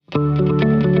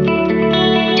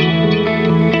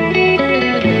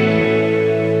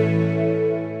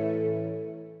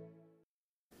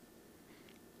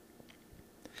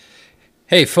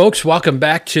Hey, folks, welcome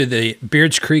back to the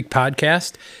Beards Creek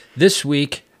podcast. This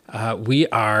week, we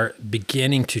are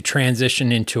beginning to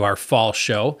transition into our fall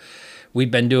show. We've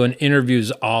been doing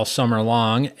interviews all summer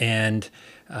long, and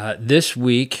this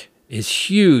week is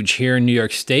huge here in New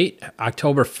York State.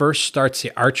 October 1st starts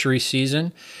the archery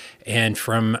season, and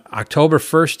from October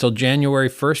 1st till January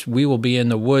 1st, we will be in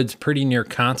the woods pretty near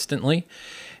constantly.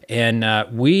 And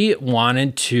we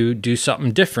wanted to do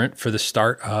something different for the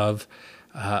start of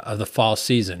the fall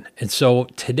season. And so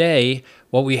today,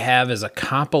 what we have is a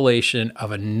compilation of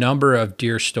a number of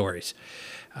deer stories.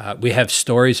 We have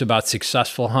stories about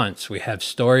successful hunts. We have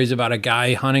stories about a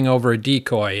guy hunting over a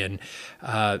decoy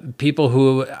and people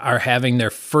who are having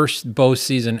their first bow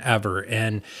season ever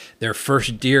and their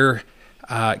first deer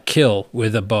kill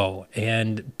with a bow,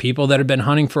 and people that have been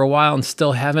hunting for a while and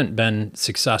still haven't been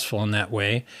successful in that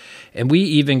way. And we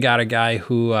even got a guy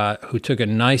who took a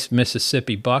nice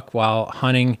Mississippi buck while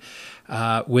hunting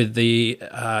with the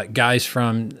guys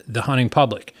from the hunting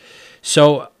public.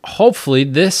 So hopefully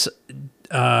this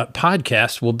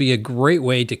podcast will be a great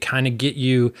way to kind of get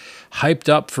you hyped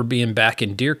up for being back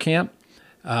in deer camp.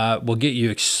 We'll get you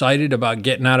excited about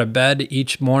getting out of bed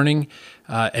each morning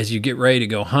as you get ready to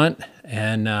go hunt,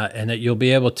 and that you'll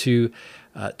be able to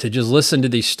just listen to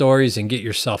these stories and get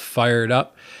yourself fired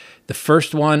up. The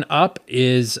first one up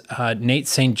is Nate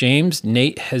St. James.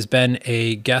 Nate has been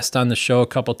a guest on the show a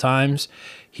couple times.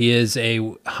 He is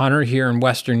a hunter here in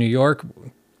Western New York,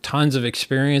 tons of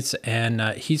experience, and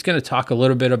he's going to talk a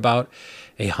little bit about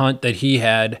a hunt that he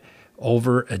had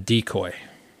over a decoy.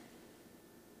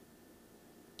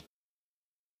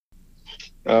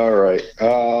 All right.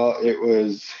 It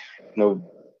was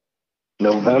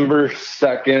November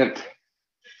 2nd,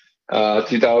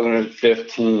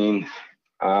 2015.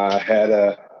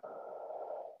 I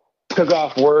took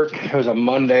off work. It was a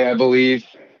Monday, I believe.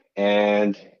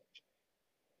 And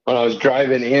when I was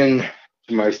driving in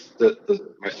to my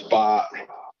spot,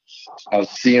 I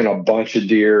was seeing a bunch of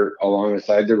deer along the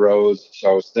side of the roads. So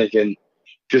I was thinking,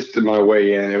 just on my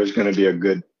way in, it was going to be a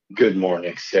good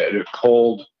morning. A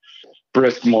cold,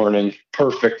 brisk morning,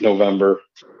 perfect November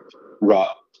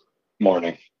rut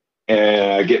morning.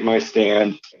 And I get my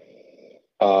stand,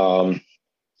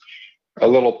 a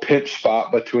little pinch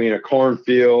spot between a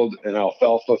cornfield and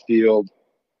alfalfa field.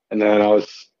 And then I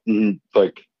was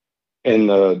like in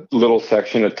the little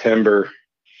section of timber,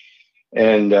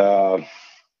 and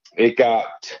it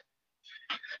got,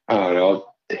 I don't know,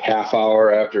 half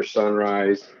hour after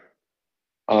sunrise.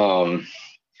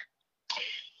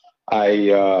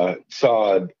 I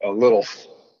saw a little,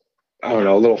 I don't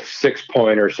know, a little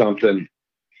 6-point or something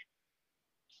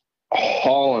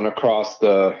hauling across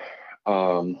the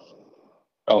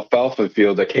alfalfa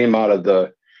field that came out of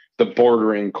the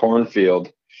bordering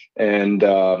cornfield. And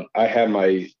I had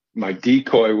my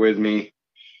decoy with me.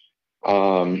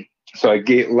 So I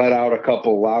let out a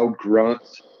couple loud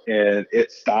grunts, and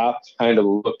it stopped, kind of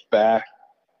looked back,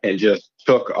 and just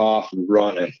took off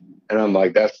running. And I'm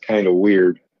like, that's kind of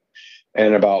weird.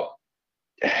 And about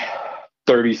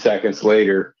 30 seconds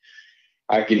later,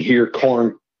 I can hear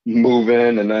corn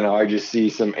moving, and then I just see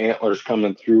some antlers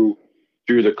coming through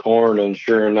the corn. And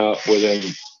sure enough, within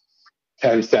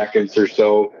 10 seconds or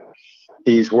so,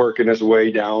 he's working his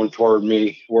way down toward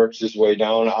me, works his way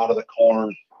down out of the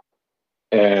corn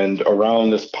and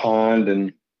around this pond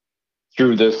and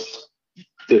through the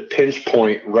pinch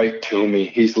point right to me.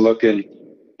 He's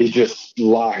just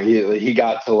locked. He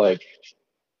got to like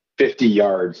 50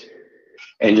 yards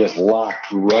and just locked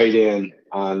right in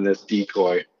on this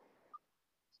decoy.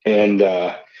 And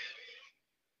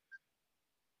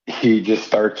he just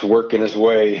starts working his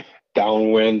way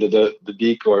downwind to the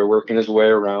decoy, working his way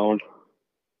around,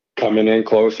 coming in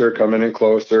closer,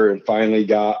 and finally he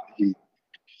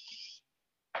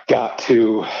got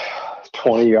to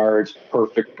 20 yards,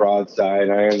 perfect broadside.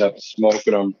 I ended up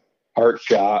smoking him, heart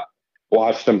shot,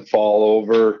 watched him fall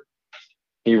over.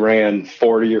 He ran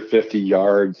 40 or 50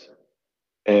 yards,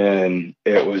 and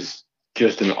it was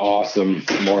just an awesome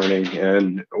morning.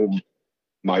 And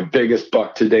my biggest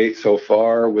buck to date so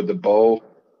far with the bow,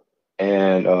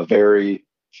 and a very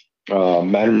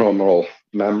memorable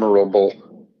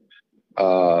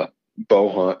bow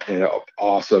hunt, and an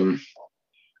awesome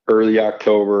early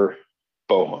October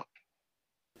bow hunt.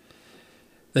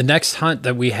 The next hunt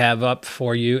that we have up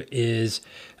for you is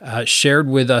shared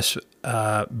with us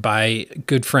by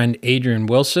good friend Adrian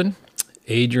Wilson.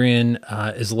 Adrian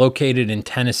is located in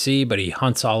Tennessee, but he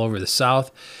hunts all over the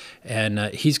South, and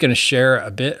he's going to share a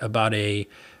bit about a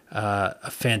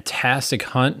fantastic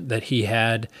hunt that he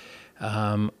had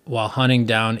while hunting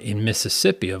down in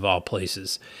Mississippi, of all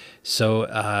places.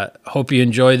 So hope you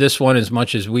enjoy this one as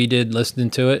much as we did listening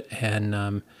to it,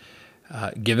 and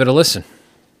give it a listen.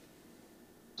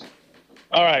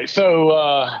 All right,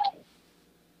 so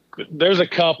there's a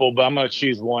couple, but I'm going to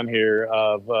choose one here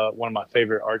of one of my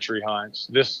favorite archery hunts.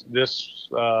 This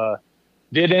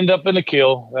did end up in a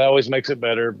kill. That always makes it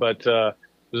better. But it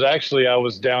was actually, I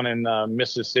was down in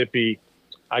Mississippi.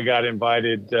 I got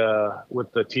invited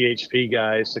with the THP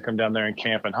guys to come down there and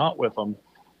camp and hunt with them.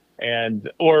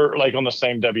 Or like on the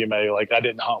same WMA, like I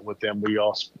didn't hunt with them. We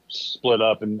all split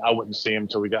up, and I wouldn't see them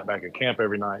until we got back at camp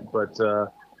every night. But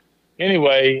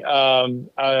anyway,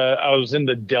 I was in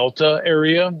the Delta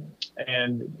area,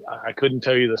 and I couldn't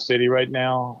tell you the city right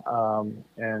now.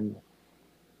 And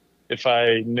if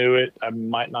I knew it, I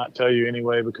might not tell you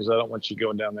anyway, because I don't want you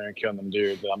going down there and killing them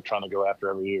deer that I'm trying to go after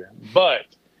every year. But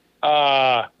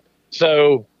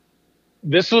so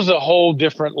this was a whole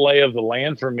different lay of the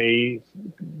land for me,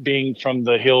 being from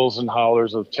the hills and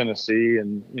hollers of Tennessee,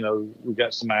 and we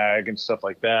got some ag and stuff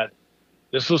like that.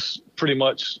 This was pretty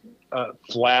much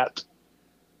flat,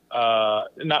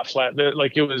 not flat,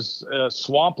 like it was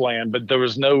swampland, but there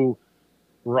was no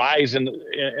rise in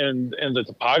the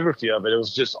topography of it. It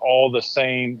was just all the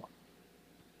same,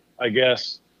 I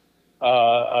guess,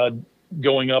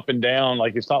 going up and down.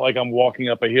 Like, it's not like I'm walking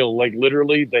up a hill. Like,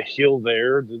 literally the hill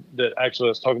there that actually,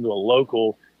 I was talking to a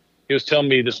local. He was telling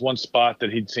me this one spot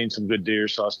that he'd seen some good deer,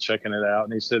 so I was checking it out,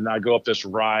 and he said, I go up this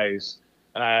rise,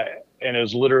 and it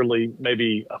was literally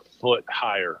maybe a foot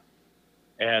higher.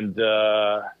 And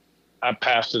I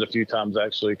passed it a few times,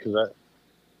 actually, because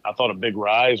I thought a big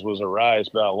rise was a rise,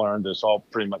 but I learned it's all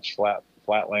pretty much flat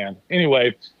land.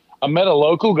 Anyway, I met a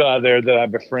local guy there that I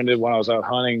befriended when I was out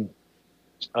hunting.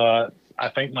 I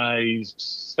think my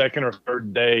second or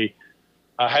third day,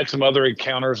 I had some other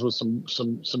encounters with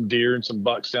some deer and some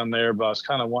bucks down there, but I was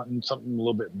kind of wanting something a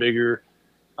little bit bigger.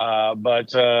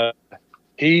 But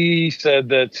he said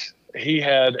that he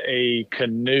had a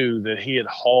canoe that he had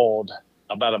hauled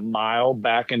about a mile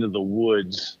back into the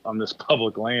woods on this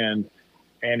public land,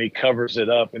 and he covers it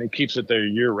up and he keeps it there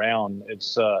year round.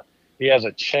 It's he has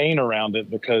a chain around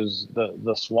it because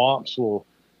the swamps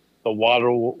the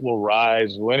water will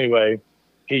rise. Well, anyway,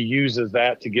 he uses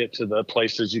that to get to the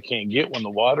places you can't get when the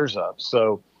water's up.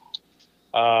 So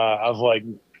I was like,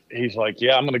 he's like,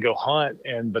 yeah, I'm going to go hunt,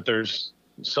 but there's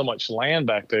so much land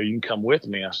back there. You can come with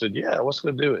me. I said, yeah, let's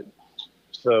go do it.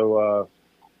 So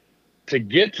to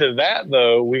get to that,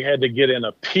 though, we had to get in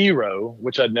a P-row,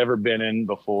 which I'd never been in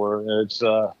before. It's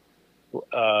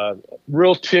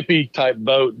real tippy type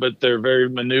boat, but they're very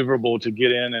maneuverable to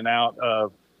get in and out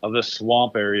of this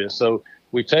swamp area. So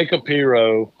we take a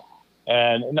P-row,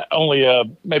 and only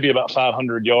maybe about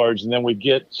 500 yards, and then we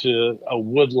get to a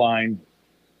wood line,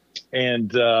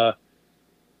 and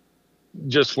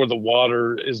just where the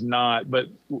water is not. But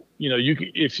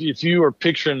if you are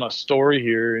picturing a story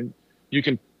here, and you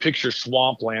can picture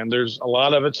swampland, there's a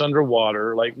lot of it's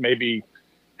underwater, like maybe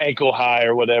ankle high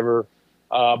or whatever.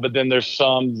 But then there's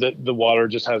some that the water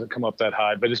just hasn't come up that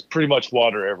high, but it's pretty much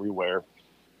water everywhere.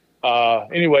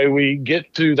 Anyway, we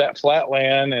get to that flat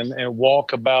land and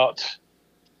walk about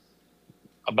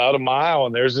a mile,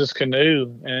 and there's this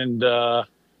canoe, and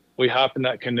we hop in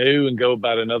that canoe and go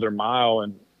about another mile,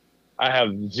 and I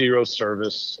have zero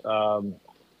service. I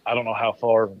don't know how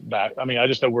far back. I mean, I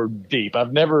just know we're deep.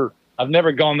 I've never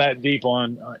gone that deep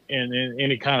in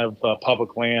any kind of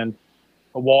public land,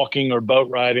 walking or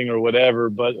boat riding or whatever,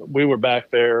 but we were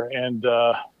back there, and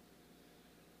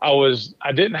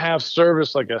I didn't have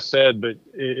service, like I said, but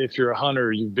if you're a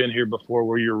hunter, you've been here before,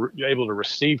 where you're able to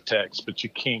receive texts, but you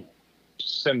can't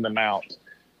send them out.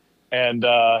 And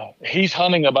he's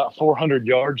hunting about 400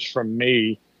 yards from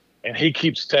me, and he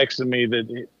keeps texting me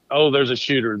that, there's a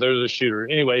shooter.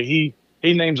 Anyway, he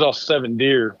names off 7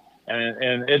 deer,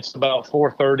 and it's about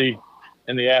 4:30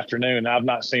 in the afternoon. I've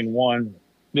not seen one.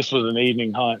 This was an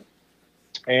evening hunt.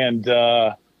 And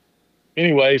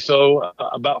anyway, so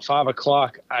about 5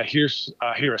 o'clock, I hear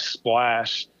a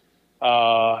splash,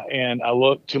 and I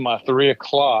look to my 3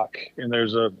 o'clock, and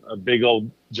there's a big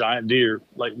old giant deer,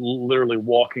 like literally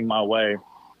walking my way.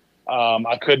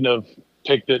 I couldn't have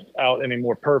picked it out any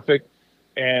more perfect.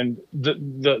 And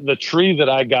the tree that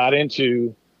I got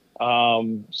into,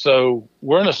 so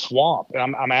we're in a swamp,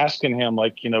 and I'm asking him,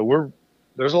 like,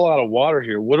 there's a lot of water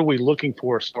here. What are we looking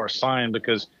for as far as sign?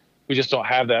 Because we just don't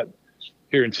have that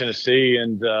here in Tennessee.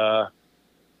 And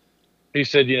he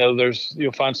said,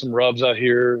 you'll find some rubs out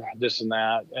here, this and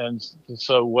that. And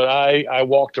so what I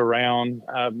walked around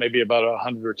maybe about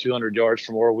 100 or 200 yards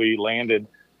from where we landed,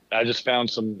 I just found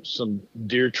some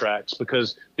deer tracks,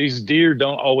 because these deer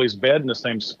don't always bed in the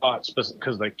same spots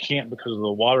because they can't, because of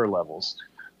the water levels.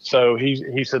 So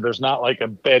he said there's not like a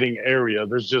bedding area.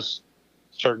 There's just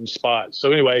certain spots.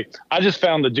 So anyway, I just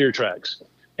found the deer tracks.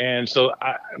 And so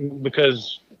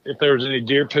because if there was any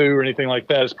deer poo or anything like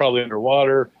that, it's probably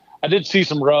underwater. I did see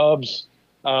some rubs,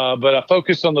 but I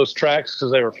focused on those tracks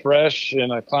because they were fresh,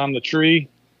 and I climbed the tree.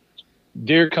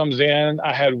 Deer comes in.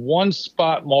 I had one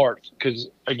spot marked because,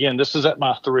 again, this is at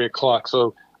my 3 o'clock.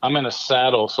 So I'm in a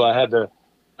saddle. So I had to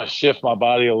shift my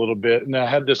body a little bit. And I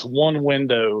had this one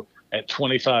window at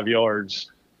 25 yards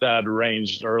that I'd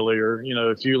ranged earlier. You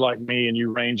know, if you like me and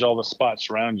you range all the spots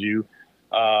around you,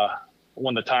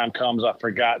 when the time comes, I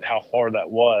forgot how far that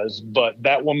was. But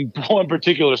that one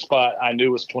particular spot I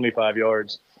knew was 25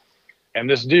 yards. And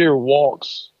this deer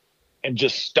walks and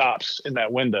just stops in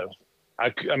that window.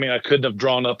 I mean, I couldn't have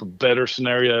drawn up a better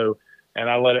scenario, and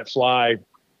I let it fly.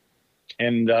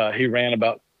 And he ran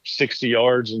about 60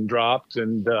 yards and dropped.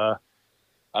 And the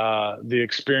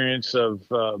experience of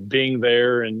being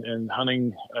there and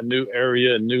hunting a new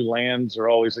area and new lands are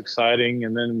always exciting.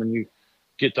 And then when you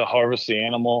get to harvest the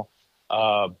animal.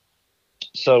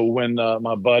 So when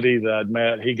my buddy that I'd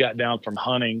met, he got down from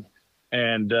hunting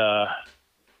and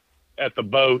at the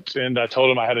boat, and I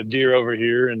told him I had a deer over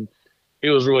here, and he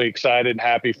was really excited and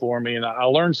happy for me. And I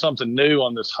learned something new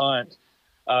on this hunt.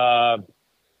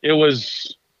 It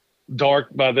was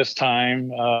dark by this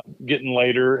time, getting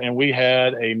later, and we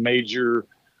had a major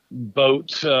boat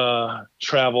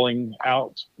traveling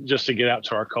out just to get out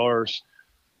to our cars.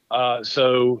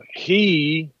 So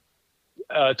he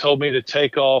told me to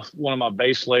take off one of my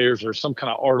base layers or some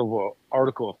kind of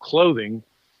article of clothing,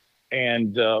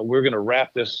 and we're going to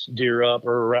wrap this deer up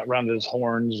or wrap around his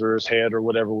horns or his head or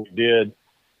whatever we did.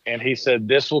 And he said,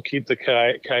 this will keep the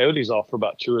coyotes off for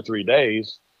about 2 or 3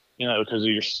 days, you know, because of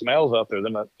your smells out there. They're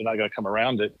not going to come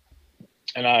around it.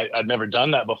 And I'd never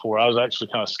done that before. I was actually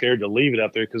kind of scared to leave it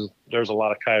out there because there's a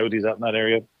lot of coyotes out in that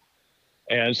area.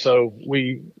 And so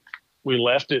we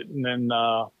left it, and then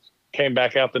came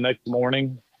back out the next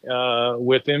morning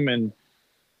with him, and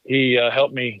he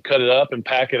helped me cut it up and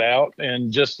pack it out.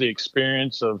 And just the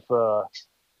experience of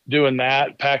doing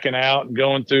that, packing out and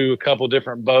going through a couple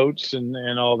different boats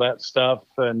and all that stuff,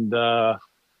 and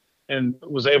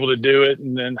was able to do it.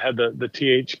 And then had the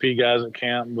THP guys at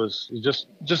camp, was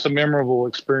just a memorable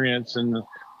experience. And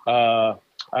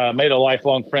made a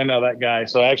lifelong friend out of that guy.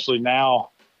 So actually now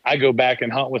I go back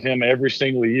and hunt with him every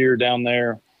single year down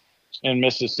there in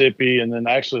Mississippi. And then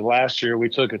actually last year we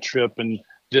took a trip and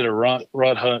did a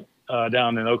rut hunt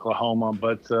down in Oklahoma.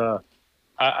 But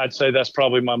I'd say that's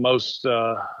probably my most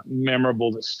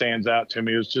memorable that stands out to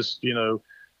me. It was just, you know,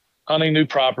 hunting new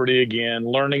property again,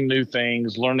 learning new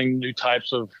things, learning new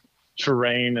types of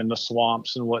terrain and the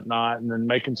swamps and whatnot, and then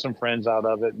making some friends out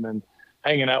of it, and then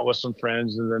hanging out with some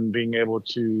friends, and then being able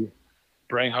to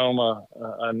bring home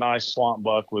a nice swamp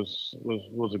buck was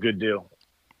a good deal.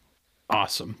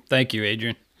 Awesome. Thank you,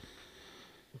 Adrian.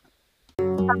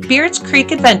 Beards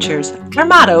Creek Adventures, our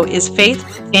motto is faith,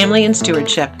 family, and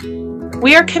stewardship.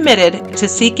 We are committed to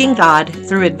seeking God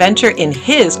through adventure in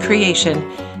His creation,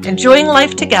 enjoying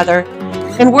life together,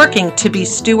 and working to be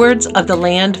stewards of the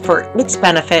land for its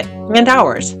benefit and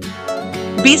ours.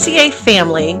 BCA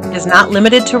family is not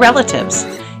limited to relatives.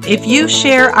 If you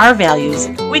share our values,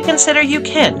 we consider you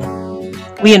kin.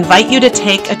 We invite you to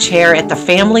take a chair at the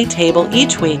family table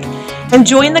each week and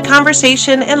join the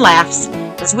conversation and laughs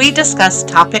as we discuss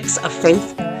topics of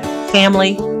faith,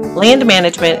 family, land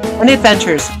management, and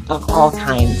adventures of all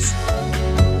kinds.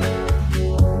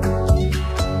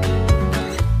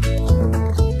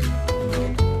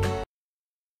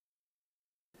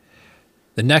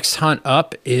 The next hunt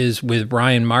up is with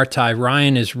Ryan Marti.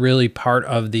 Ryan is really part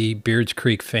of the Beards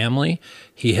Creek family.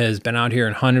 He has been out here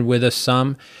and hunted with us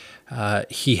some.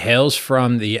 He hails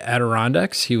from the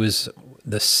Adirondacks. He was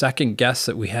the second guest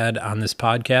that we had on this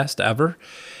podcast ever.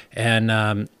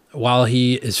 And while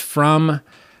he is from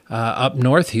up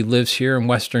north, he lives here in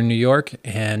Western New York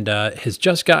and has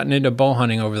just gotten into bow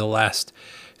hunting over the last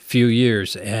few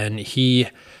years. And he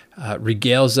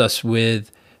regales us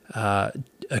with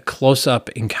a close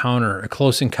encounter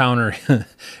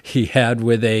he had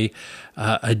with a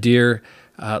deer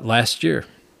last year.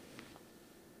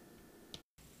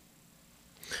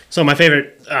 So my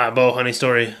favorite bow hunting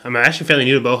story, I'm actually fairly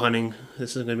new to bow hunting.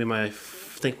 This is going to be my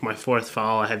 4th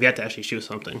fall. I have yet to actually shoot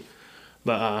something.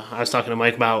 But I was talking to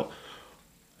Mike about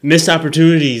missed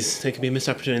opportunities. It could be a missed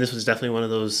opportunity. This was definitely one of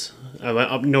those. I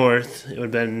went up north. It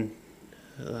would have been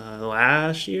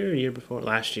last year before?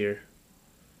 Last year.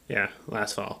 Yeah,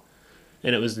 last fall.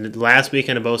 And it was the last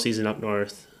weekend of bow season up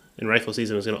north. and rifle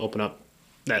season was going to open up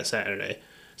that Saturday.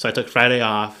 So I took Friday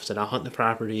off, said I'll hunt the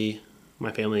property,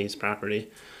 my family's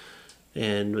property,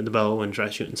 and with the bow and try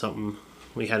shooting something.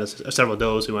 We had several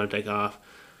does we wanted to take off.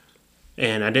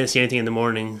 And I didn't see anything in the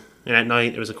morning. And at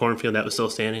night, there was a cornfield that was still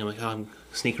standing. I'm like, I'm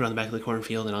sneak around the back of the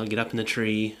cornfield, and I'll get up in the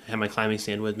tree. I have my climbing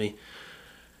stand with me.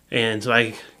 And so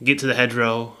I get to the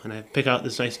hedgerow, and I pick out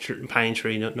this nice pine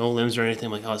tree, no limbs or anything.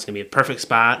 I'm like, oh, it's going to be a perfect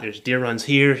spot. There's deer runs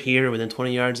here, within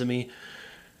 20 yards of me.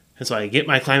 And so I get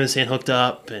my climbing stand hooked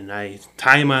up, and I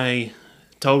tie my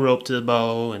tow rope to the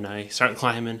bow, and I start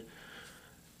climbing.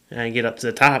 And I get up to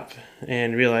the top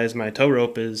and realize my tow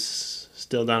rope is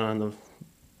still down on the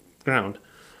ground.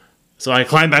 So I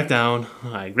climb back down,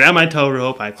 I grab my tow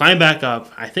rope, I climb back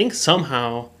up. I think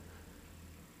somehow,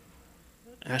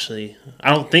 actually, I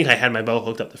don't think I had my bow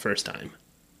hooked up the first time,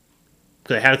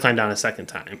 because I had to climb down a second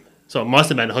time. So it must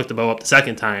have been to hook the bow up the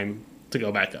second time to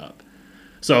go back up.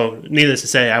 So needless to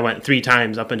say, I went 3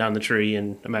 times up and down the tree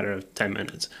in a matter of 10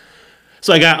 minutes.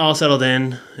 So I got all settled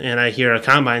in, and I hear a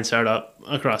combine start up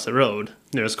across the road.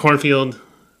 There's cornfield,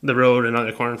 the road,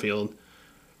 another cornfield.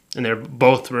 And they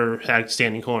both had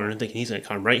standing corn, and thinking he's going to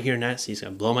come right here next. He's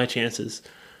going to blow my chances.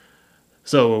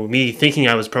 So me thinking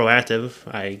I was proactive,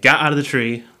 I got out of the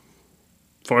tree,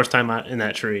 first time out in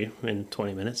that tree in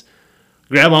 20 minutes,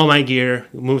 grab all my gear,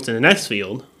 moved to the next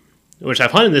field, which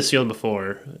I've hunted this field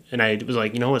before, and I was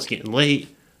like, you know, it's getting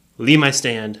late, leave my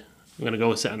stand, I'm going to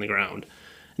go sit on the ground.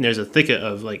 And there's a thicket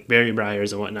of like berry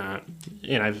briars and whatnot,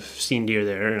 and I've seen deer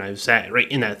there, and I've sat right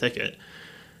in that thicket.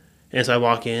 And so I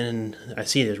walk in, and I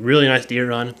see this really nice deer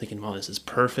run. I'm thinking, wow, this is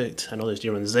perfect. I know there's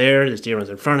deer runs there, there's deer runs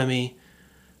in front of me.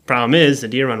 Problem is, the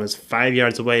deer run was 5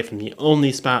 yards away from the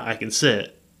only spot I could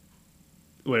sit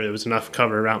where there was enough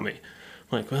cover around me.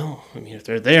 I'm like, well, I mean, if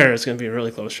they're there, it's going to be a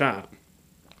really close shot.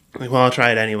 I'm like, well, I'll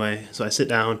try it anyway. So I sit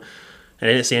down, and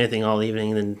I didn't see anything all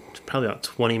evening. And then probably about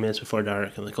 20 minutes before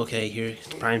dark, I'm like, okay, here, it's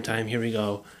prime time, here we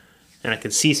go. And I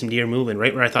could see some deer moving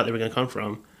right where I thought they were going to come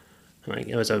from. And like,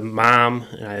 it was a mom,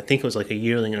 and I think it was like a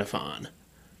yearling and a fawn.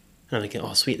 And I'm like,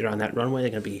 oh, sweet, they're on that runway.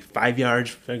 They're going to be 5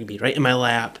 yards. They're going to be right in my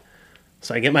lap.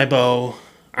 So I get my bow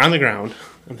on the ground.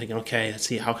 I'm thinking, okay, let's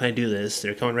see, how can I do this?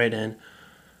 They're coming right in.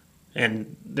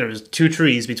 And there was 2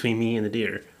 trees between me and the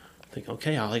deer. I'm thinking,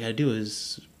 okay, all I got to do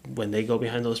is, when they go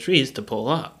behind those trees, to pull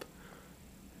up.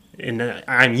 And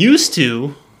I'm used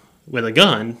to, with a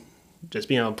gun, just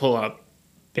being able to pull up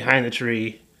behind the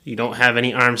tree. You don't have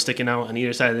any arms sticking out on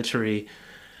either side of the tree.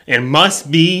 And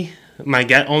must be, my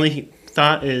only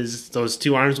thought is those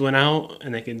 2 arms went out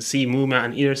and they can see movement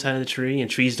on either side of the tree, and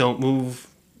trees don't move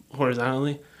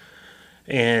horizontally.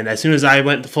 And as soon as I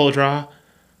went to full draw,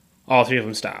 all 3 of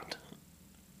them stopped.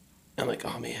 I'm like,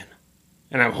 oh man.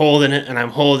 And I'm holding it, and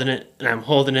I'm holding it, and I'm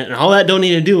holding it. And all that don't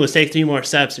need to do was take 3 more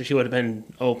steps if she would have been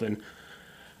open.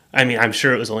 I mean, I'm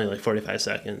sure it was only like 45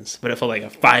 seconds, but it felt like a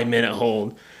 5-minute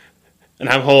hold. And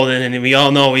I'm holding, and we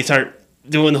all know we start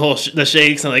doing the whole the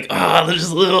shakes. I'm like, oh,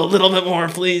 just a little bit more,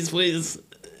 please.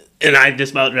 And I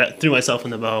just about threw myself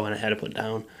in the bow, and I had to put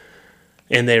down.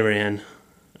 And they ran.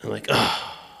 I'm like,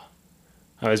 oh.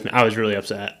 I was really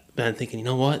upset. But I'm thinking, you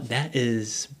know what?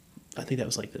 I think that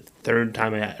was like the 3rd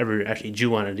time I ever actually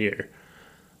drew on a deer.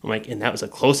 I'm like, and that was the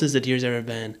closest the deer's ever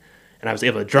been. And I was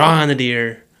able to draw on the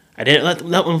deer. I didn't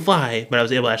let one fly, but I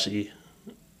was able to actually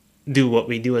do what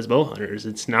we do as bow hunters.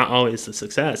 It's not always the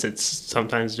success. It's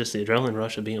sometimes just the adrenaline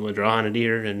rush of being able to draw on a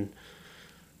deer and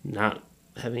not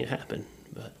having it happen.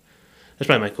 But that's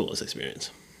probably my coolest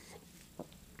experience.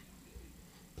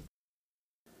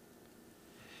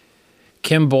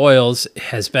 Kim Boyles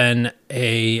has been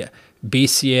a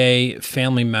BCA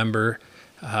family member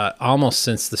almost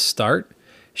since the start.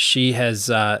 She has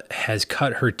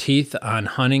cut her teeth on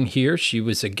hunting here. She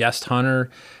was a guest hunter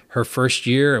her first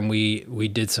year, and we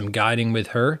did some guiding with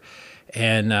her.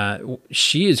 And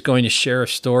she is going to share a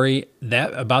story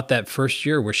about that first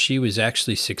year where she was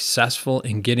actually successful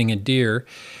in getting a deer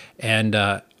and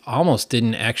almost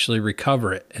didn't actually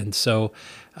recover it. And so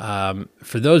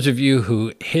for those of you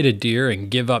who hit a deer and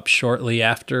give up shortly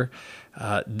after,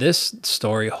 this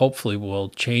story hopefully will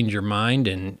change your mind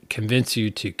and convince you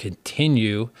to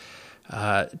continue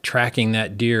tracking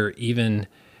that deer even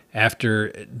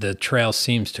after the trail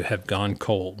seems to have gone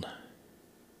cold.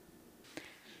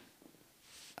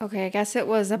 Okay, I guess it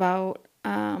was about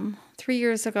 3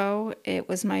 years ago. It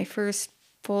was my first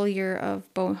full year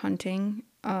of bow hunting,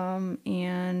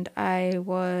 and I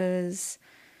was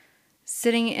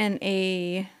sitting in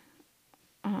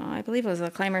I believe it was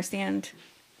a climber stand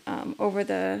over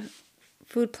the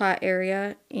food plot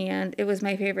area, and it was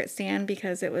my favorite stand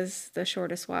because it was the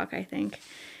shortest walk, I think.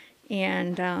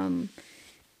 And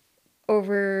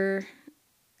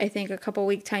I think a couple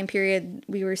week time period,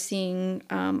 we were seeing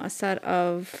a set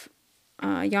of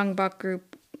young buck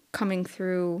group coming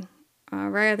through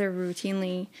rather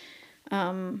routinely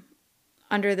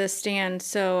under the stand.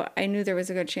 So I knew there was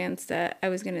a good chance that I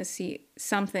was going to see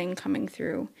something coming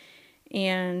through.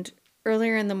 And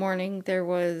earlier in the morning, there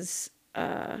was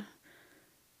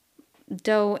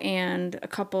doe and a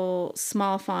couple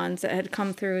small fawns that had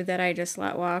come through that I just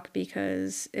let walk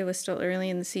because it was still early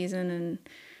in the season,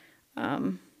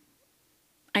 and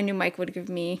I knew Mike would give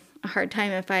me a hard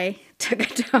time if I took a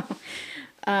doe.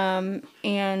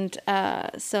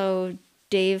 So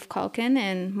Dave Kuhlkin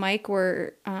and Mike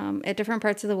were at different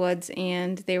parts of the woods,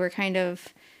 and they were kind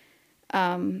of,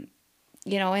 in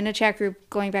a chat group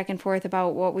going back and forth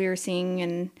about what we were seeing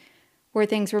and where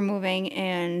things were moving.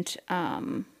 And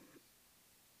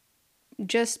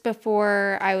just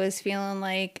before I was feeling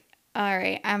like, all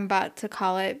right, I'm about to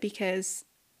call it because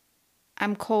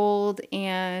I'm cold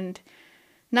and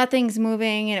nothing's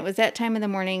moving, and it was that time of the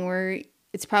morning where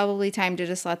it's probably time to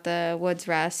just let the woods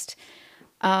rest.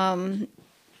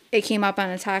 It came up on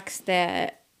a text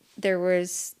that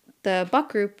the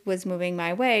buck group was moving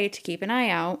my way to keep an eye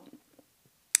out.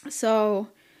 So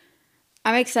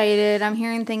I'm excited. I'm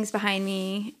hearing things behind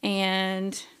me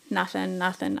and nothing.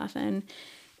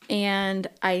 And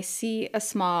I see a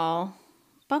small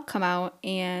buck come out,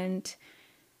 and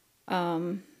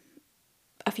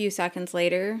a few seconds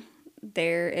later,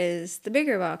 there is the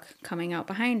bigger buck coming out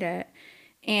behind it.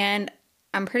 And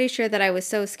I'm pretty sure that I was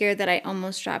so scared that I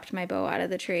almost dropped my bow out of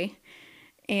the tree.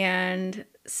 And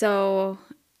so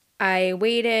I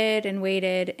waited,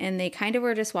 and they kind of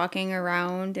were just walking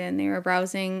around, and they were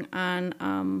browsing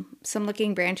on some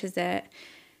looking branches that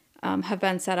have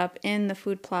been set up in the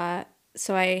food plot.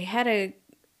 So I had a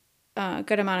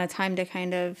good amount of time to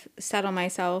kind of settle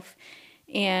myself,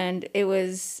 and it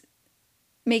was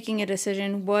making a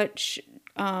decision which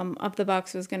of the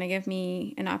bucks was going to give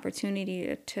me an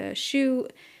opportunity to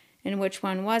shoot and which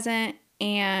one wasn't.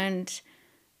 And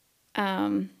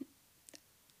I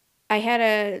had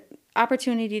a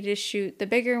opportunity to shoot the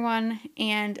bigger one,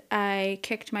 and I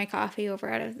kicked my coffee over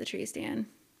out of the tree stand,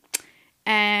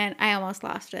 and I almost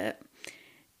lost it.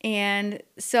 And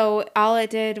so all it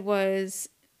did was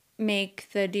make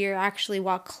the deer actually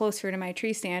walk closer to my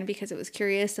tree stand because it was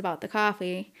curious about the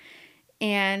coffee.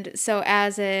 And so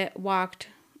as it walked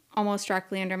almost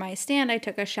directly under my stand, I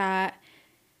took a shot,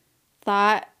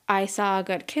 thought I saw a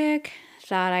good kick,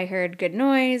 thought I heard good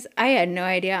noise. I had no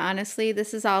idea, honestly.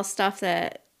 This is all stuff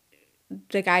that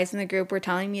the guys in the group were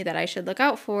telling me that I should look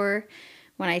out for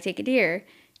when I take a deer.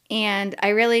 And I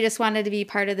really just wanted to be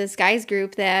part of this guys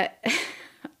group that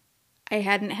I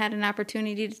hadn't had an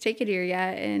opportunity to take a deer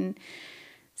yet. And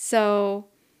so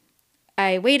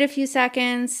I wait a few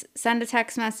seconds, send a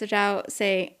text message out,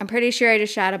 say, I'm pretty sure I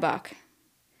just shot a buck.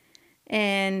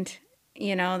 And,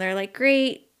 they're like,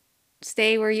 great,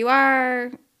 stay where you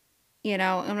are,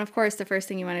 and of course the first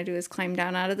thing you want to do is climb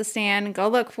down out of the stand and go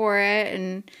look for it.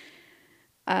 And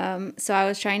so I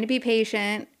was trying to be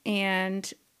patient,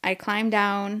 and I climbed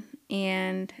down,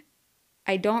 and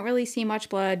I don't really see much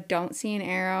blood, don't see an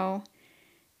arrow,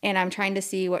 and I'm trying to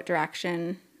see what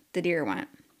direction the deer went.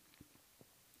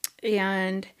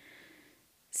 And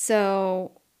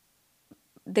so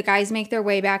the guys make their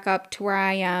way back up to where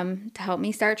I am to help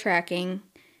me start tracking,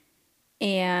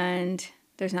 and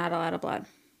there's not a lot of blood.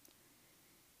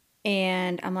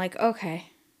 And I'm like, okay,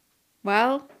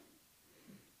 well,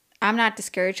 I'm not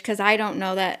discouraged because I don't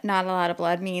know that not a lot of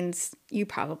blood means you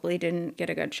probably didn't get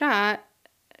a good shot.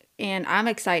 And I'm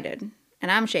excited,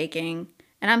 and I'm shaking,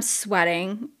 and I'm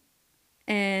sweating.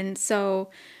 And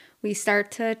so we start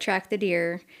to track the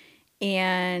deer,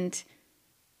 and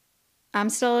I'm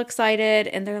still excited,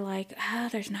 and they're like,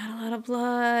 there's not a lot of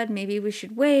blood. Maybe we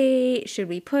should wait. Should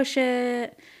we push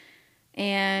it?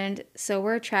 And so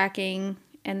we're tracking,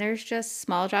 and there's just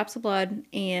small drops of blood.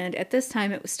 And at this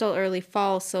time, it was still early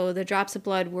fall, so the drops of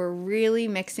blood were really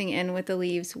mixing in with the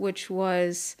leaves, which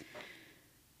was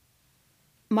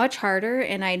much harder.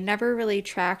 And I never really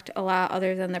tracked a lot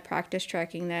other than the practice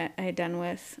tracking that I had done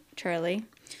with Charlie.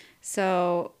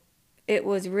 So it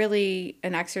was really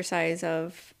an exercise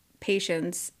of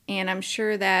patience. And I'm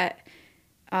sure that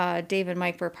Dave and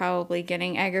Mike were probably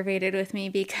getting aggravated with me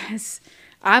because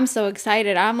I'm so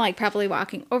excited. I'm like probably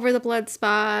walking over the blood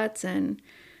spots. And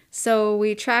so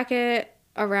we track it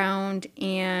around,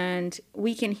 and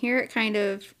we can hear it kind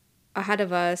of ahead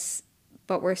of us,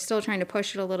 but we're still trying to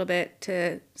push it a little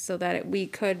bit so that we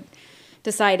could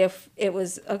decide if it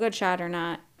was a good shot or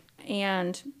not.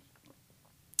 And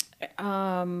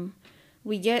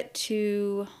we get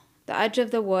to the edge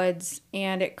of the woods,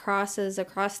 and it crosses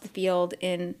across the field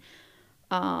and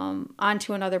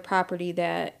onto another property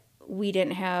that we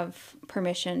didn't have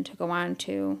permission to go on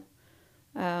to.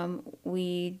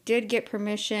 We did get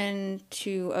permission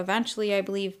to eventually, I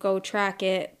believe, go track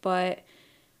it, but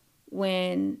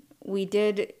when we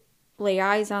did lay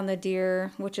eyes on the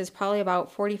deer, which is probably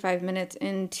about 45 minutes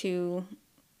into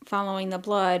following the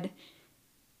blood,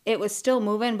 it was still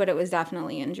moving, but it was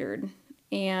definitely injured.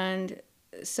 And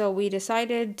so we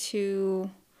decided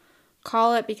to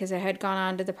call it because it had gone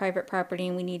on to the private property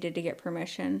and we needed to get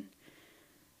permission.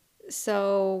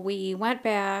 So we went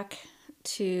back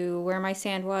to where my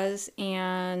stand was,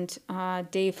 and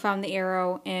Dave found the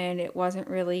arrow, and it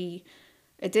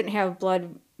didn't have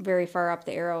blood very far up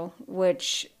the arrow,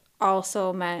 which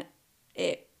also meant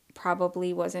it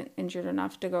probably wasn't injured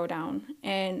enough to go down.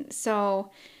 And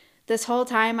so this whole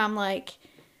time I'm like,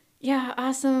 yeah,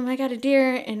 awesome, I got a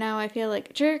deer, and now I feel like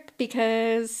a jerk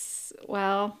because,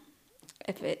 well,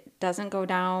 if it doesn't go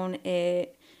down,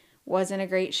 it wasn't a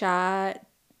great shot.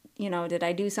 Did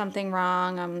I do something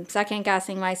wrong? I'm second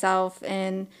guessing myself.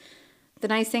 And the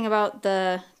nice thing about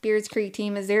the Beards Creek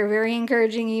team is they're very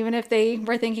encouraging, even if they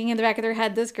were thinking in the back of their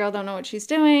head, this girl don't know what she's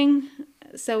doing.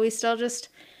 So we still just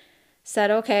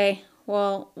said, okay,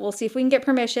 well, we'll see if we can get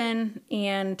permission.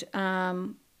 And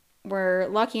we're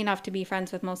lucky enough to be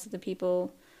friends with most of the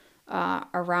people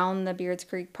around the Beards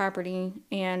Creek property.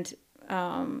 And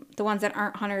the ones that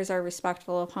aren't hunters are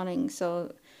respectful of hunting.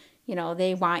 So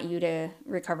they want you to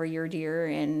recover your deer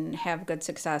and have good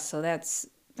success. So that's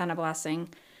been a blessing.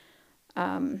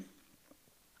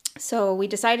 So we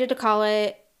decided to call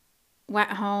it, went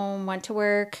home, went to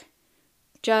work,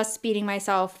 just beating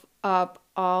myself up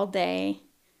all day.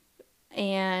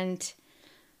 And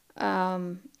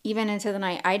even into the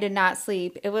night, I did not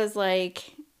sleep. It was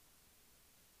like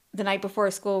the night before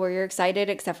school where you're excited,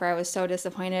 except for I was so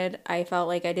disappointed. I felt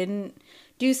like I didn't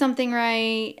do something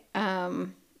right.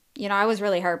 I was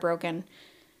really heartbroken.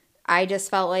 I just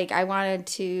felt like I wanted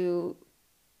to,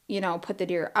 put the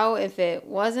deer out if it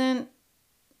wasn't,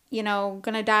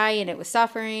 gonna die and it was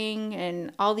suffering,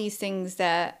 and all these things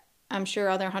that I'm sure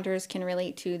other hunters can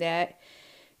relate to, that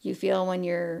you feel when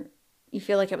you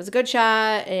feel like it was a good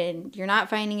shot and you're not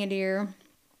finding a deer.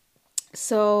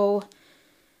 So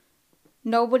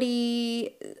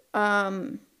nobody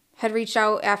had reached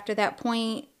out after that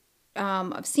point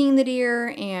of seeing the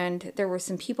deer, and there were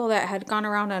some people that had gone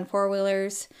around on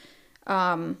four-wheelers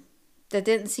that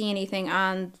didn't see anything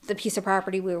on the piece of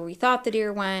property where we thought the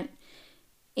deer went.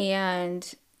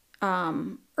 And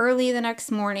early the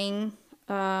next morning,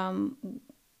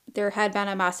 there had been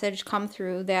a message come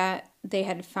through that they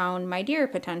had found my deer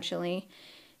potentially.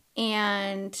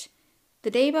 And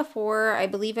the day before, I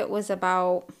believe it was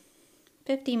about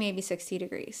 50, maybe 60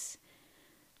 degrees.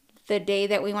 The day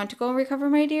that we went to go recover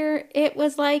my deer, it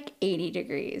was like 80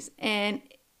 degrees. And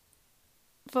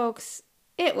folks,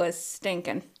 it was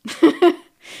stinking.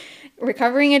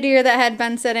 Recovering a deer that had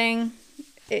been sitting,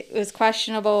 it was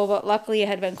questionable, but luckily it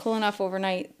had been cool enough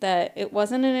overnight that it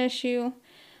wasn't an issue.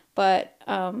 But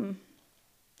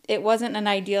it wasn't an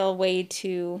ideal way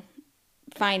to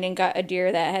find and gut a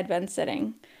deer that had been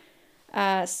sitting.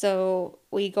 So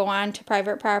we go on to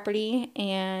private property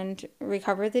and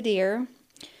recover the deer.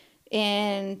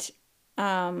 And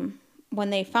when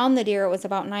they found the deer, it was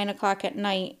about 9 o'clock at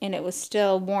night, and it was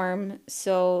still warm.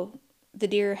 So the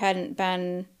deer hadn't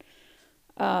been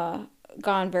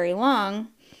gone very long.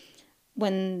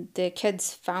 When the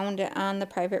kids found it on the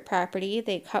private property,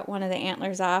 they cut one of the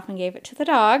antlers off and gave it to the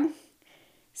dog.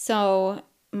 So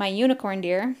my unicorn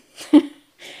deer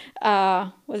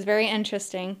was very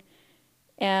interesting.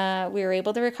 We were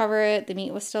able to recover it. The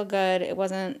meat was still good. It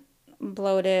wasn't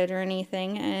bloated or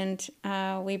anything.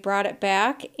 And we brought it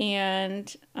back,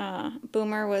 and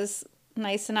Boomer was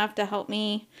nice enough to help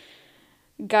me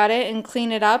gut it and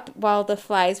clean it up while the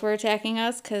flies were attacking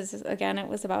us, because again, it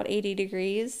was about 80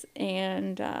 degrees,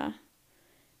 and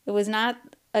it was not,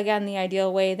 again, the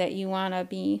ideal way that you want to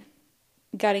be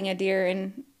gutting a deer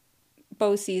in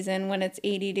bow season when it's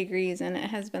 80 degrees and it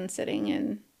has been sitting.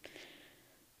 And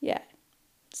yeah,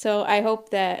 so I hope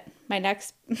that my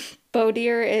next bow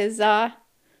deer is not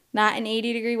in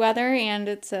 80 degree weather and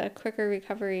it's a quicker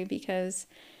recovery, because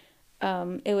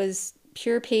it was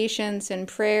pure patience and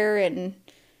prayer and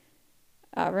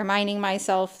reminding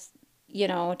myself,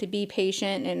 to be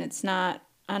patient, and it's not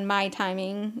on my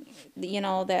timing,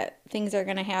 that things are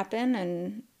going to happen.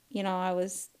 And, I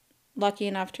was lucky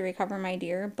enough to recover my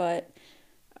deer, but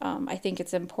I think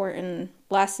it's an important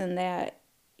lesson that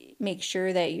make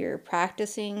sure that you're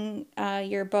practicing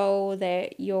your bow,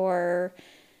 that you're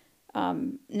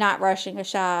not rushing a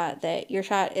shot, that your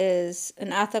shot is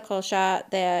an ethical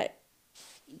shot, that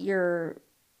you're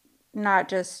not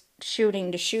just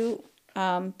shooting to shoot,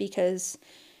 because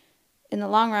in the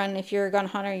long run, if you're a gun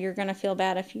hunter, you're going to feel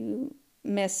bad if you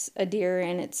miss a deer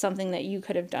and it's something that you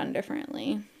could have done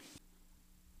differently.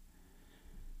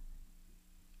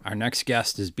 Our next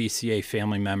guest is BCA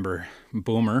family member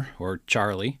Boomer, or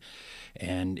Charlie,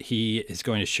 and he is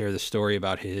going to share the story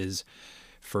about his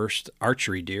first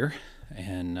archery deer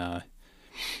and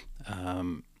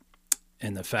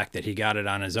the fact that he got it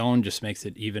on his own just makes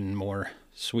it even more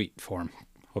sweet for him.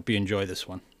 Hope you enjoy this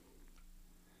one.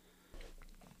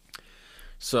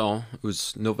 So it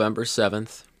was November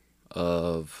 7th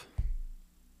of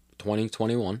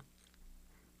 2021,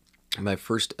 my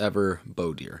first ever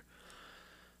bow deer.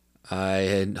 I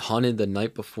had hunted the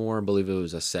night before, I believe it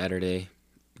was a Saturday,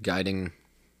 guiding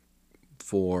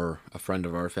for a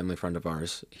family friend of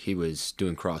ours. He was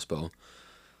doing crossbow.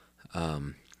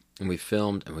 And we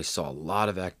filmed and we saw a lot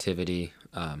of activity.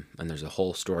 And there's a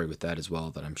whole story with that as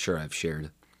well that I'm sure I've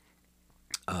shared.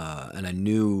 And I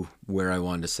knew where I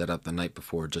wanted to set up the night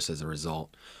before just as a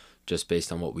result, just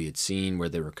based on what we had seen, where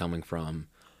they were coming from.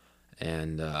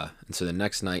 And so the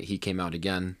next night he came out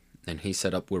again and he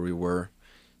set up where we were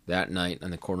that night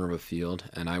in the corner of a field.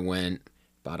 And I went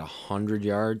about 100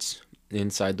 yards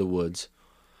inside the woods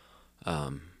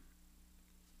on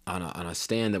a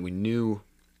stand that we knew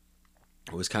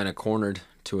was kind of cornered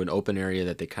to an open area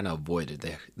that they kind of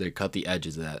avoided. They cut the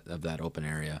edges of that open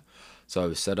area. So I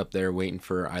was set up there waiting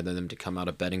for either them to come out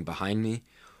of bedding behind me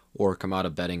or come out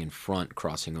of bedding in front,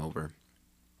 crossing over.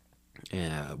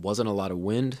 It wasn't a lot of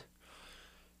wind.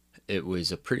 It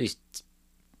was a pretty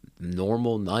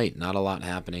normal night, not a lot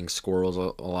happening, squirrels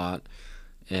a lot.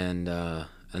 And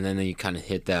then you kind of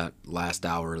hit that last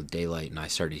hour of daylight and I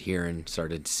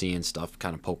started seeing stuff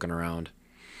kind of poking around.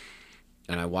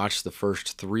 And I watched the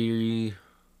first 3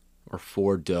 or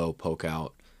 4 doe poke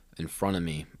out in front of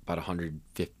me, about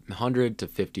 100 to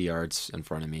 50 yards in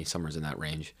front of me, somewhere in that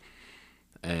range.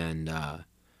 And I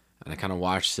kind of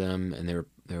watched them, and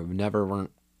they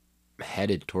weren't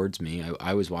headed towards me.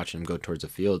 I was watching them go towards the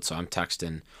field, so I'm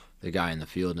texting the guy in the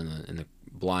field in the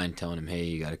blind, telling him, "Hey,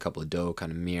 you got a couple of doe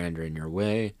kind of meandering your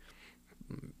way."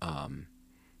 And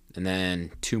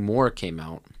then 2 more came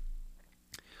out,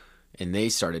 and they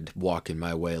started walking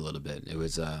my way a little bit. It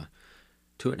was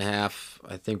 2.5.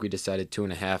 I think we decided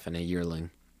 2.5 and a yearling.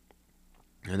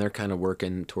 And they're kind of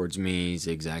working towards me,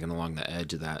 zigzagging along the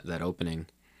edge of that opening.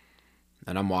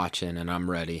 And I'm watching and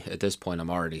I'm ready. At this point, I'm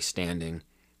already standing.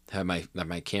 Have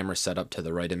my camera set up to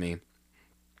the right of me.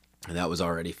 And that was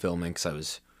already filming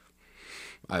because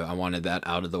I wanted that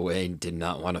out of the way and did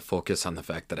not want to focus on the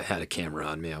fact that I had a camera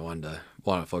on me. I wanted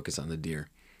to focus on the deer.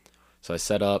 So I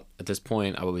set up. At this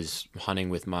point, I was hunting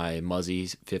with my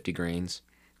Muzzies 50 grains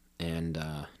and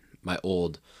my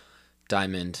old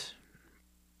Diamond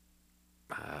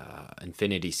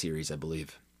Infinity series, I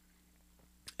believe.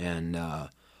 And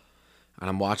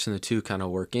I'm watching the two kind of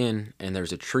work in, and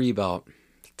there's a tree about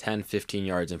 10, 15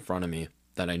 yards in front of me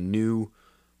that I knew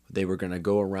they were going to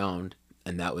go around,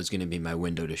 and that was going to be my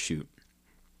window to shoot.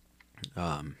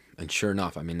 And sure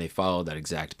enough, I mean, they followed that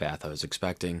exact path I was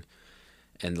expecting.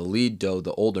 And the lead doe,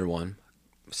 the older one,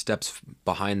 steps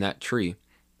behind that tree.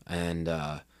 And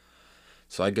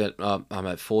so I get up. I'm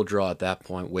at full draw at that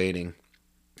point, waiting.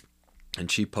 And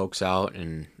she pokes out,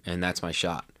 and that's my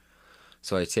shot.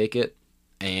 So I take it,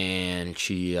 and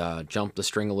she jumped the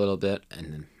string a little bit,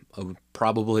 and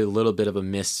probably a little bit of a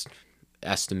miss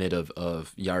estimate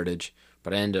of yardage.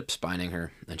 But I ended up spining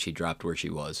her, and she dropped where she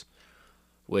was.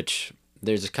 Which,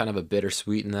 there's kind of a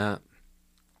bittersweet in that.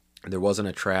 There wasn't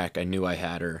a track. I knew I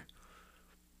had her.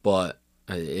 But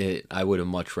I would have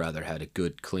much rather had a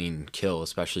good, clean kill,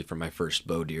 especially for my first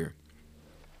bow deer.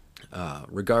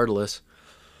 Regardless,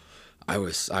 I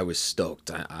was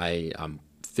stoked. I'm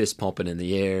fist pumping in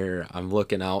the air. I'm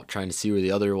looking out, trying to see where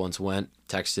the other ones went.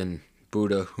 Texting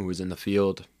Buddha, who was in the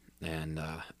field, and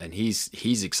he's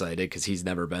excited because he's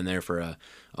never been there for a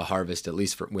harvest, at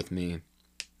least with me.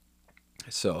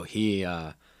 So he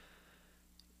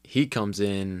comes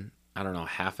in. I don't know,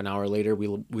 half an hour later.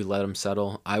 We let him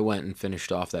settle. I went and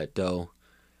finished off that doe,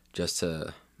 just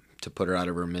to put her out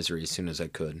of her misery as soon as I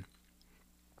could.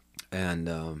 And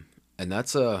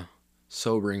that's a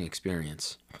sobering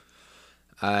experience.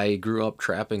 I grew up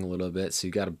trapping a little bit, so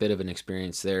you got a bit of an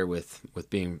experience there with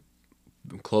being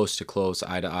close to close,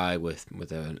 eye to eye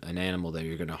with an animal that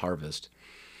you're going to harvest.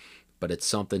 But it's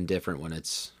something different when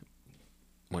it's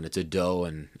a doe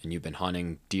and you've been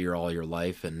hunting deer all your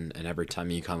life, and every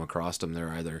time you come across them, they're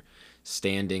either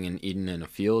standing and eating in a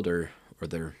field or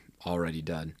they're already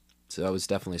dead. So that was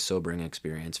definitely a sobering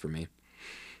experience for me.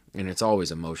 And it's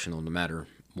always emotional no matter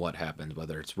what happens,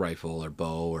 whether it's rifle or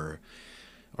bow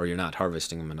or you're not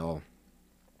harvesting them at all.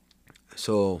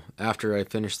 So after I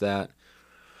finished that,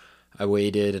 I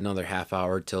waited another half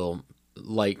hour till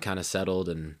light kind of settled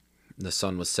and the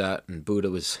sun was set, and Buddha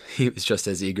was he was just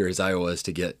as eager as I was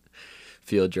to get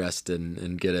field dressed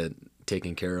and get it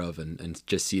taken care of and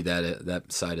just see that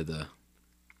side of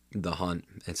the hunt.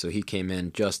 And so he came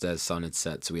in just as sun had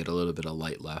set, so we had a little bit of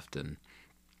light left, and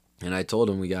I told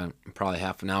him we got probably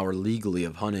half an hour legally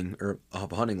of hunting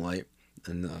light,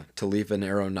 and to leave an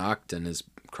arrow knocked and his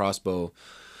crossbow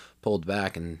pulled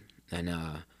back, and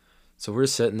so we're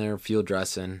sitting there field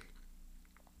dressing.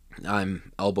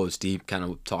 I'm elbows deep, kind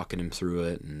of talking him through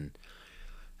it, and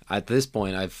at this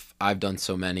point, I've done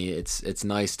so many. It's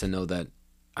nice to know that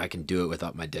I can do it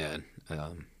without my dad.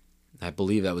 I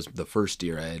believe that was the first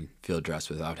deer I had field dressed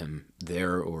without him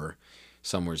there or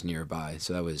somewhere's nearby.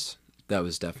 So that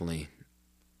was definitely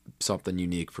something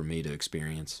unique for me to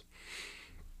experience.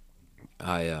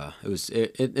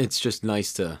 It's just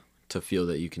nice to feel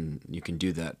that you can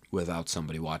do that without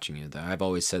somebody watching you. I've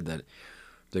always said that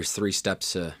there's 3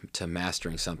 steps to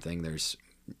mastering something.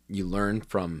 You learn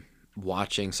from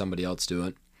watching somebody else do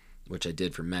it, which I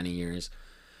did for many years.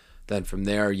 Then from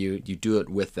there you do it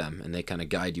with them and they kind of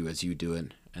guide you as you do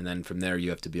it. And then from there you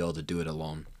have to be able to do it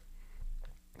alone.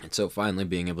 And so finally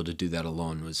being able to do that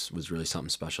alone was really something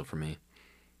special for me.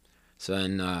 So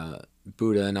then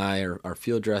Buddha and I are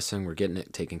field dressing, we're getting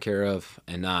it taken care of,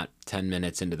 and not 10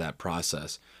 minutes into that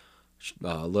process,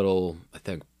 a little, I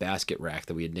think, basket rack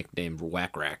that we had nicknamed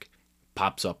Whack Rack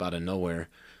pops up out of nowhere,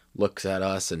 looks at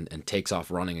us, and takes off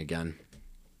running again.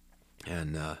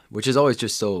 And which is always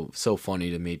just so funny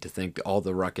to me to think all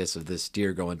the ruckus of this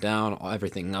deer going down,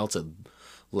 everything else had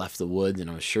left the woods,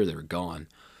 and I was sure they were gone.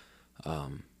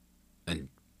 And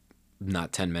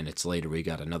not 10 minutes later, we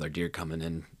got another deer coming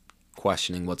in,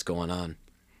 questioning what's going on.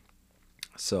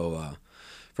 So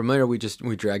from there, we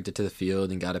dragged it to the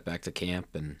field and got it back to camp,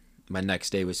 and my next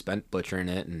day was spent butchering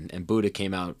it, and Buddha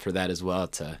came out for that as well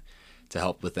to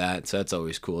help with that. So that's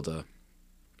always cool to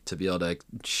be able to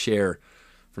share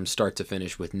from start to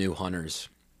finish with new hunters.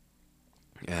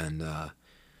 And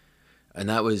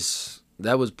that was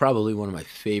probably one of my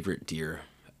favorite deer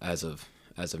as of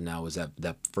now, was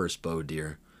that first bow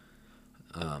deer.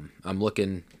 I'm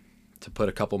looking to put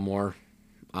a couple more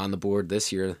on the board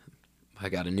this year. I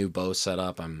got a new bow set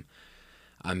up. I'm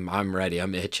ready.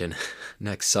 I'm itching.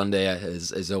 Next Sunday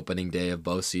is opening day of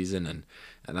bow season,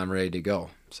 and I'm ready to go.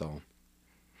 So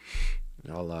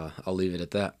I'll leave it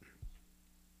at that.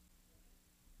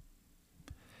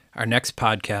 Our next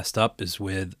podcast up is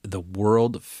with the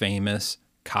world famous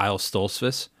Kyle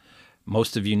Stoltzfus.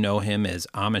 Most of you know him as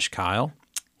Amish Kyle.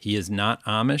 He is not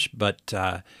Amish, but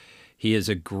he is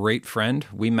a great friend.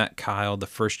 We met Kyle the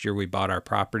first year we bought our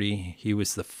property. He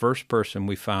was the first person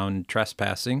we found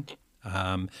trespassing.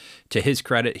 To his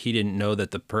credit, he didn't know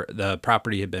that the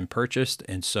property had been purchased,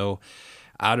 and so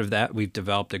out of that, we've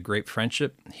developed a great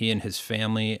friendship. He and his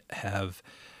family have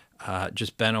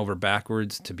just bent over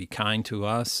backwards to be kind to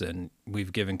us, and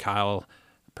we've given Kyle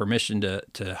permission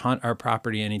to hunt our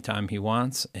property anytime he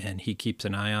wants, and he keeps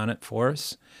an eye on it for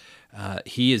us.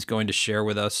 He is going to share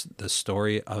with us the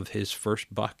story of his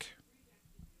first buck.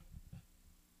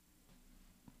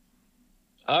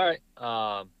 All right.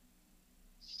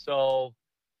 So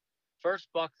first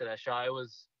buck that I shot, it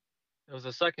was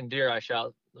the second deer I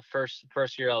shot. The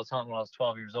first year I was hunting when I was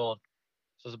 12 years old.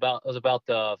 So it was about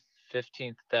the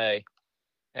 15th day,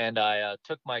 and I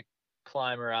took my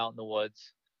climber out in the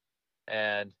woods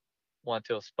and went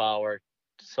to a spot where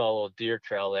I saw a little deer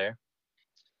trail there.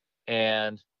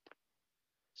 And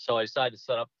so I decided to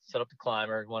set up the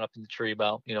climber, went up in the tree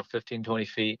about 15, 20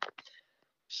 feet,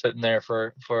 sitting there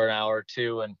for an hour or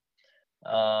two, and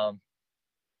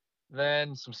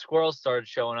then some squirrels started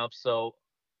showing up. So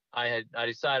I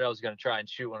decided I was going to try and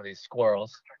shoot one of these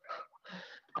squirrels.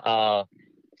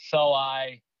 So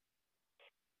I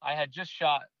had just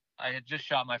shot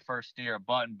my first deer, a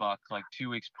button buck, like 2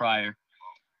 weeks prior.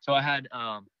 So I had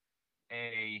a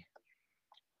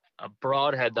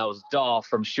broadhead that was dull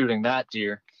from shooting that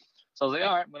deer. So I was like,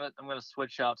 all right, I'm gonna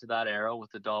switch out to that arrow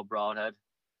with the dull broadhead,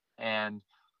 and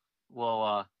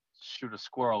we'll shoot a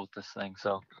squirrel with this thing.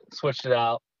 So switched it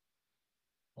out.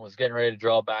 Was getting ready to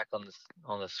draw back on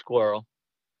the squirrel,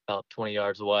 about 20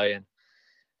 yards away,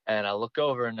 and I look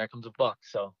over and there comes a buck.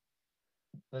 So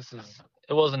it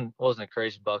wasn't a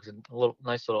crazy buck, it's a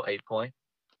nice little 8-point.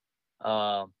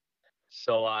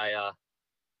 So I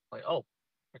like, oh,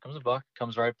 here comes a buck,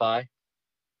 comes right by,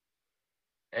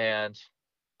 and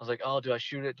was like, oh, do I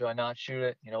shoot it? Do I not shoot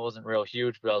it? You know, it wasn't real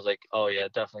huge, but I was like, oh yeah,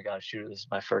 definitely got to shoot it. This is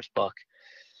my first buck.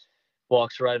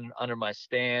 Walks right under my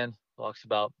stand, walks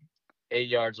about 8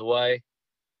 yards away.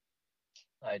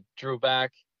 I drew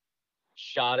back,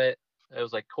 shot it. It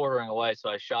was like quartering away, so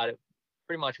I shot it.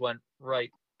 Pretty much went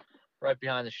right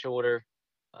behind the shoulder.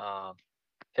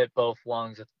 Hit both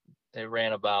lungs. It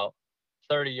ran about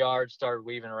 30 yards, started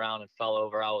weaving around and fell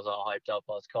over. I was all hyped up.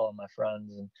 I was calling my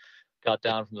friends and got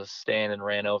down from the stand and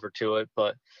ran over to it.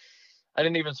 But I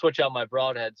didn't even switch out my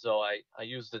broadhead, so I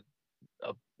used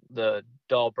the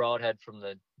dull broadhead from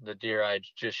the deer I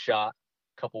just shot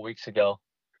a couple weeks ago.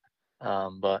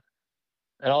 But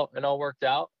it all worked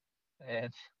out,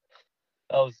 and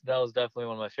that was definitely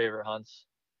one of my favorite hunts.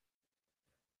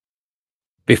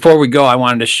 Before we go, I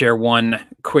wanted to share one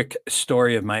quick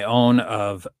story of my own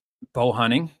of bow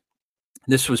hunting.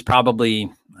 This was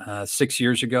probably 6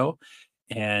 years ago,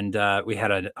 and we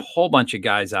had a whole bunch of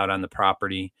guys out on the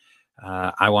property.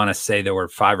 I want to say there were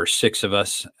 5 or 6 of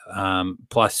us,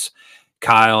 plus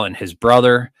Kyle and his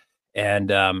brother.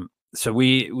 And so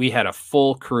we had a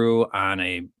full crew on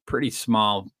a pretty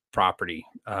small property,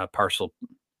 parcel,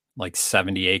 like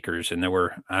 70 acres. And there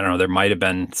were, I don't know, there might've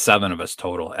been 7 of us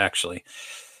total actually.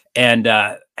 And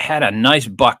had a nice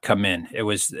buck come in. It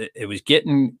was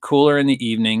getting cooler in the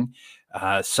evening.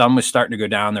 Sun was starting to go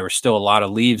down. There were still a lot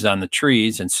of leaves on the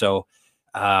trees. And so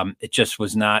it just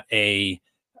was not a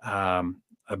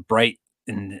bright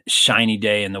and shiny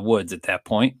day in the woods at that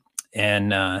point.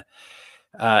 And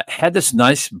had this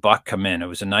nice buck come in. It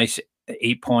was a nice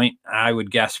 8-point, I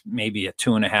would guess maybe a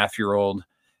 2.5-year-old.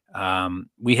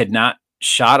 We had not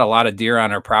shot a lot of deer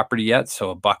on our property yet. So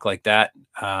a buck like that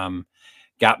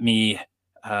got me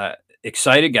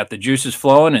excited, got the juices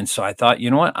flowing. And so I thought,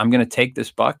 you know what, I'm going to take this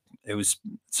buck. It was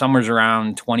somewhere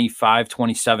around 25,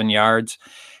 27 yards.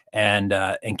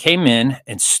 And came in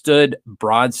and stood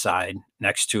broadside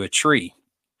next to a tree.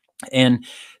 And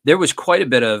there was quite a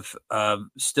bit of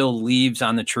still leaves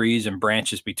on the trees and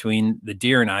branches between the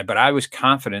deer and I, but I was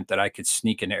confident that I could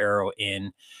sneak an arrow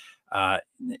in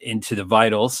into the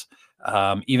vitals,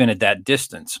 even at that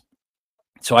distance.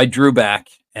 So I drew back,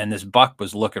 and this buck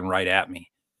was looking right at me.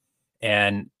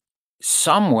 And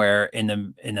somewhere in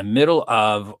the middle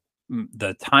of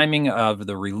the timing of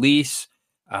the release,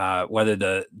 whether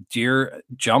the deer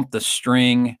jumped the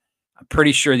string, I'm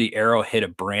pretty sure the arrow hit a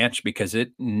branch because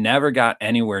it never got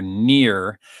anywhere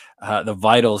near the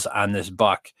vitals on this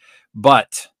buck,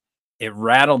 but it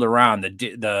rattled around.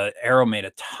 The arrow made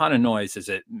a ton of noise as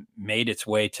it made its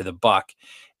way to the buck.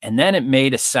 And then it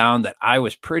made a sound that I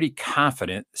was pretty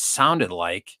confident sounded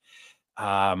like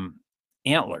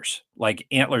antlers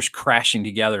crashing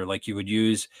together, like you would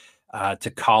use to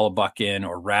call a buck in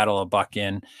or rattle a buck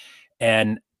in.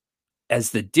 And as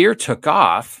the deer took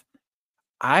off,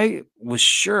 I was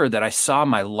sure that I saw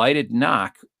my lighted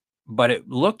knock, but it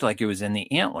looked like it was in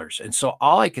the antlers. And so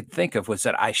all I could think of was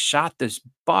that I shot this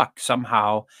buck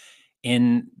somehow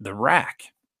in the rack.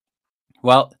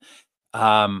 Well,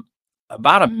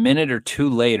 about a minute or two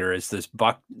later, as this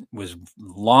buck was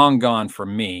long gone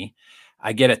from me,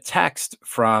 I get a text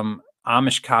from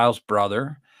Amish Kyle's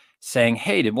brother saying,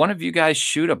 "Hey, did one of you guys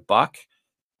shoot a buck?"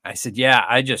 I said, "Yeah,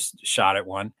 I just shot at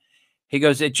one." He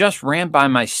goes, "It just ran by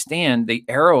my stand. The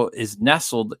arrow is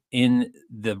nestled in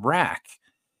the rack."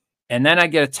 And then I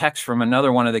get a text from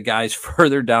another one of the guys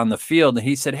further down the field. And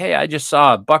he said, "Hey, I just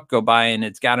saw a buck go by and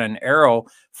it's got an arrow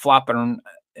flopping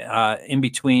in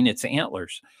between its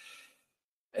antlers."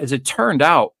 As it turned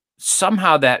out,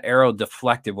 somehow that arrow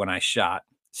deflected when I shot,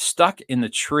 stuck in the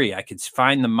tree. I could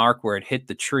find the mark where it hit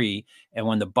the tree. And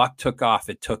when the buck took off,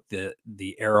 it took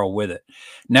the arrow with it.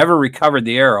 Never recovered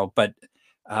the arrow, but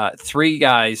 3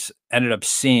 guys ended up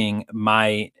seeing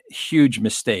my huge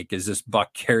mistake as this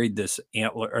buck carried this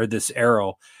antler or this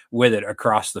arrow with it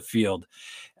across the field.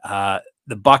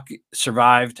 The buck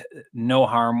survived, no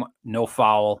harm, no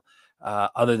foul,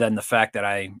 other than the fact that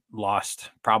I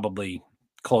lost probably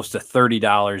close to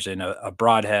 $30 in a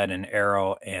broadhead, an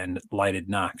arrow, and lighted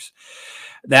nocks.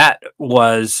 That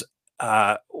was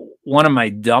one of my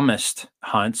dumbest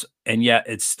hunts, and yet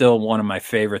it's still one of my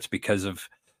favorites because of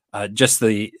just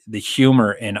the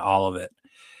humor in all of it.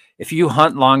 If you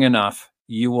hunt long enough,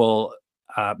 you will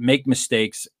make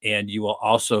mistakes, and you will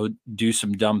also do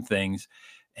some dumb things.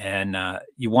 And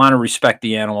you want to respect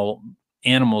the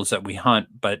animals that we hunt,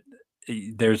 but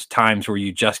there's times where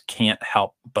you just can't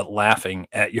help but laughing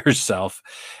at yourself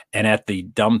and at the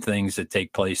dumb things that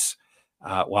take place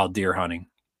while deer hunting.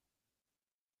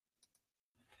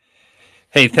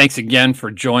 Hey, thanks again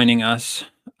for joining us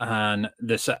on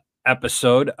this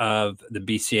episode of the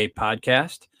BCA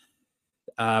podcast.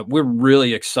 We're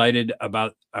really excited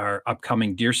about our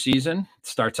upcoming deer season. It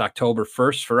starts October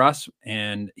 1st for us,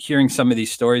 and hearing some of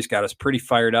these stories got us pretty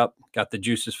fired up, got the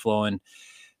juices flowing.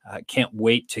 Can't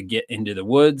wait to get into the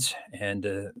woods and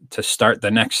to start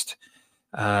the next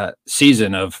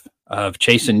season of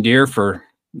chasing deer for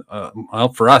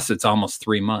us, it's almost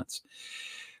 3 months.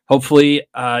 Hopefully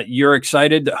you're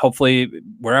excited. Hopefully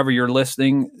wherever you're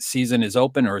listening, season is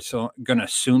open or so going to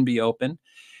soon be open.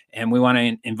 And we want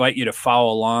to invite you to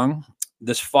follow along.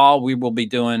 This fall, we will be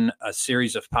doing a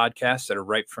series of podcasts that are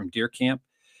right from deer camp.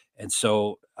 And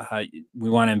so we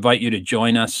want to invite you to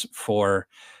join us for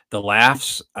the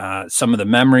laughs, some of the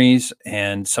memories,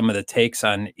 and some of the takes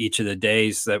on each of the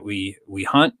days that we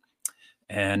hunt.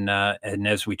 And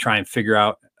as we try and figure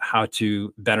out how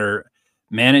to better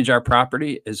manage our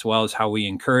property, as well as how we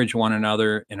encourage one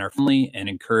another in our family and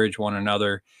encourage one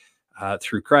another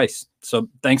through Christ. So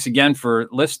thanks again for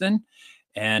listening,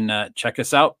 and check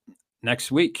us out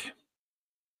next week.